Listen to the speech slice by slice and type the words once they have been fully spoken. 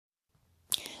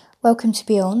Welcome to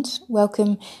Beyond.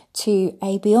 Welcome to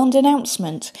a Beyond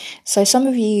announcement. So some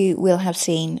of you will have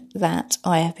seen that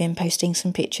I have been posting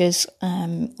some pictures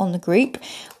on the group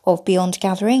of Beyond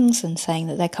gatherings and saying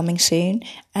that they're coming soon,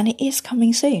 and it is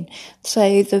coming soon.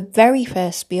 So the very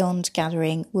first Beyond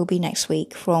gathering will be next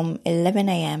week from 11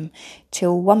 a.m.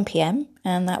 till 1 p.m.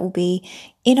 and that will be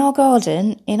in our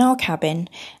garden, in our cabin,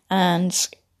 and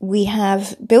we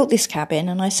have built this cabin,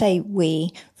 and I say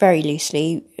we very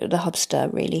loosely. The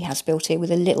Hubster really has built it with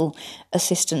a little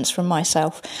assistance from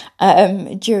myself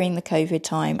during the COVID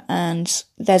time, and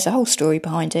there's a whole story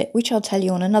behind it, which I'll tell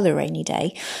you on another rainy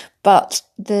day. But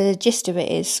the gist of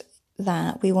it is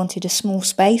that we wanted a small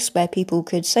space where people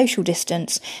could social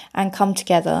distance and come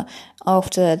together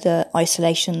after the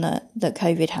isolation that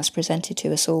COVID has presented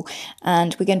to us all.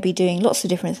 And we're going to be doing lots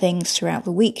of different things throughout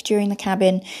the week during the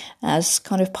cabin as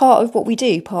kind of part of what we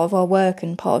do, part of our work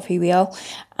and part of who we are.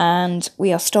 And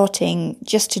we are starting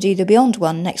just to do the Beyond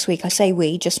one next week. I say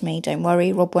we, just me, don't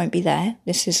worry, Rob won't be there.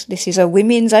 This is a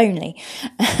women's only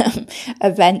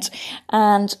event.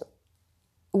 And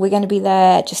we're going to be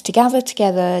there just to gather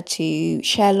together, to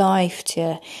share life,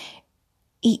 to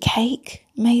eat cake,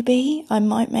 maybe. I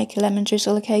might make a lemon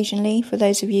drizzle occasionally, for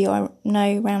those of you I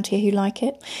know around here who like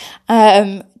it.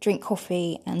 Drink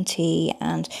coffee and tea,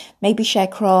 and maybe share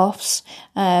crafts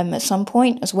at some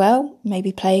point as well.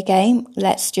 Maybe play a game.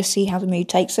 Let's just see how the mood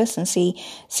takes us and see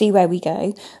where we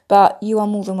go. But you are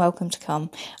more than welcome to come.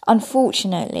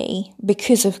 Unfortunately,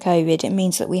 because of COVID, it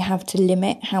means that we have to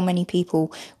limit how many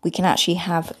people we can actually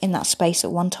have in that space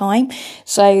at one time.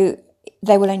 So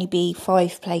there will only be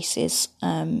 5 places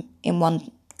in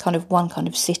one kind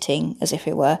of sitting, as if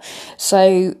it were.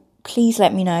 So please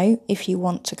let me know if you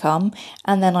want to come,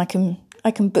 and then I can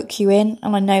book you in.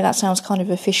 And I know that sounds kind of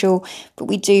official, but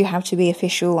we do have to be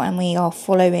official, and we are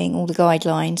following all the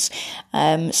guidelines.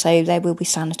 So there will be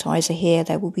sanitizer here,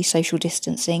 there will be social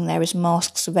distancing, there is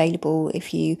masks available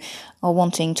if you are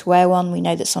wanting to wear one. We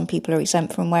know that some people are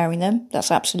exempt from wearing them. That's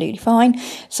absolutely fine.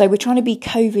 So we're trying to be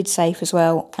COVID safe as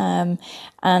well,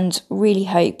 and really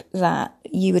hope that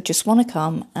you would just want to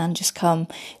come and just come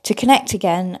to connect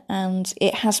again. And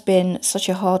it has been such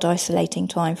a hard, isolating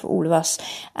time for all of us,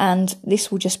 and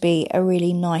this will just be a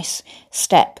really nice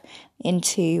step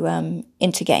into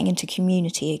getting into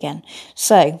community again.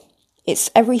 So it's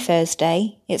every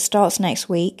Thursday. It starts next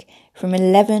week from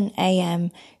 11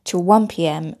 a.m. to 1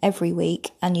 p.m. every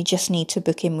week, and you just need to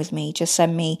book in with me. Just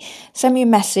send me a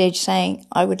message saying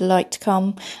I would like to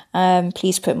come.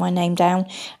 Please put my name down.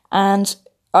 And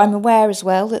I'm aware as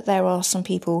well that there are some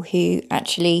people who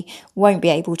actually won't be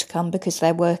able to come because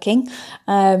they're working.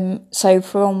 I'm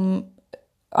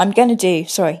going to do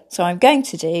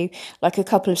like a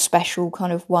couple of special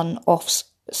kind of one-offs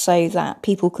so that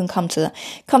people can come to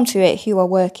it who are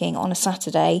working on a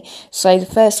Saturday. So the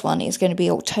first one is going to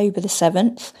be October the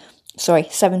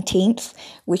 17th,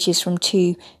 which is from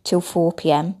 2 till 4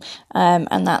 p.m.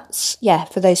 And that's,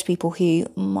 for those people who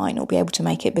might not be able to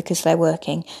make it because they're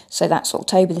working. So that's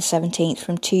October the 17th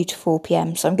from 2 to 4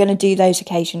 p.m. So I'm going to do those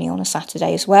occasionally on a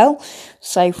Saturday as well.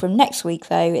 So from next week,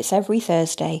 though, it's every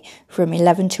Thursday from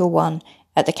 11 till 1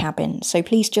 at the cabin. So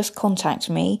please just contact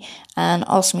me and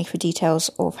ask me for details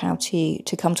of how to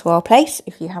come to our place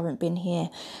if you haven't been here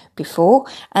before.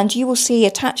 And you will see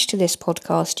attached to this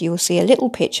podcast, you will see a little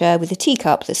picture with a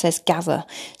teacup that says gather.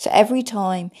 So every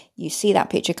time you see that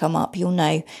picture come up, you'll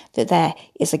know that there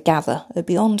is a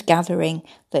Beyond gathering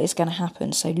that is going to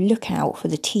happen. So look out for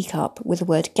the teacup with the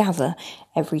word gather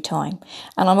every time.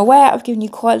 And I'm aware I've given you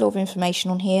quite a lot of information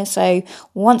on here. So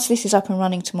once this is up and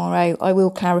running tomorrow, I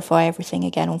will clarify everything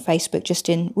again on Facebook, just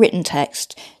in written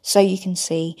text, so you can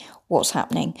see what's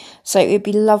happening. So it'd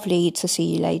be lovely to see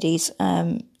you ladies.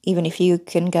 Even if you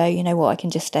can go, you know what, I can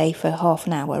just stay for half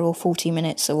an hour or 40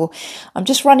 minutes, or I'm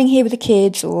just running here with the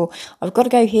kids, or I've got to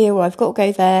go here, or I've got to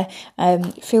go there.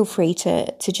 Feel free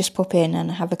to just pop in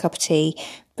and have a cup of tea.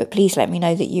 But please let me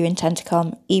know that you intend to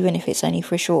come, even if it's only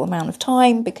for a short amount of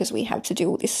time, because we have to do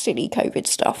all this silly COVID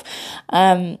stuff.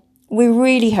 We're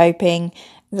really hoping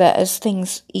that as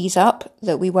things ease up,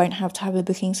 that we won't have to have a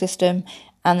booking system,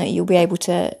 and that you'll be able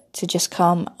to just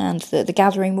come, and that the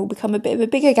gathering will become a bit of a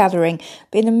bigger gathering.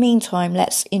 But in the meantime,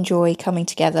 let's enjoy coming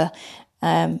together.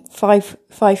 5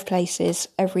 places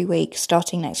every week,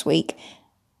 starting next week.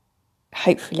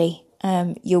 Hopefully,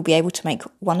 you'll be able to make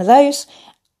one of those.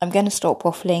 I'm going to stop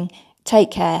waffling.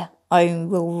 Take care. I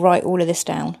will write all of this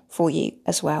down for you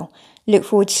as well. Look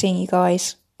forward to seeing you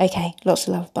guys. Okay, lots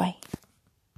of love. Bye.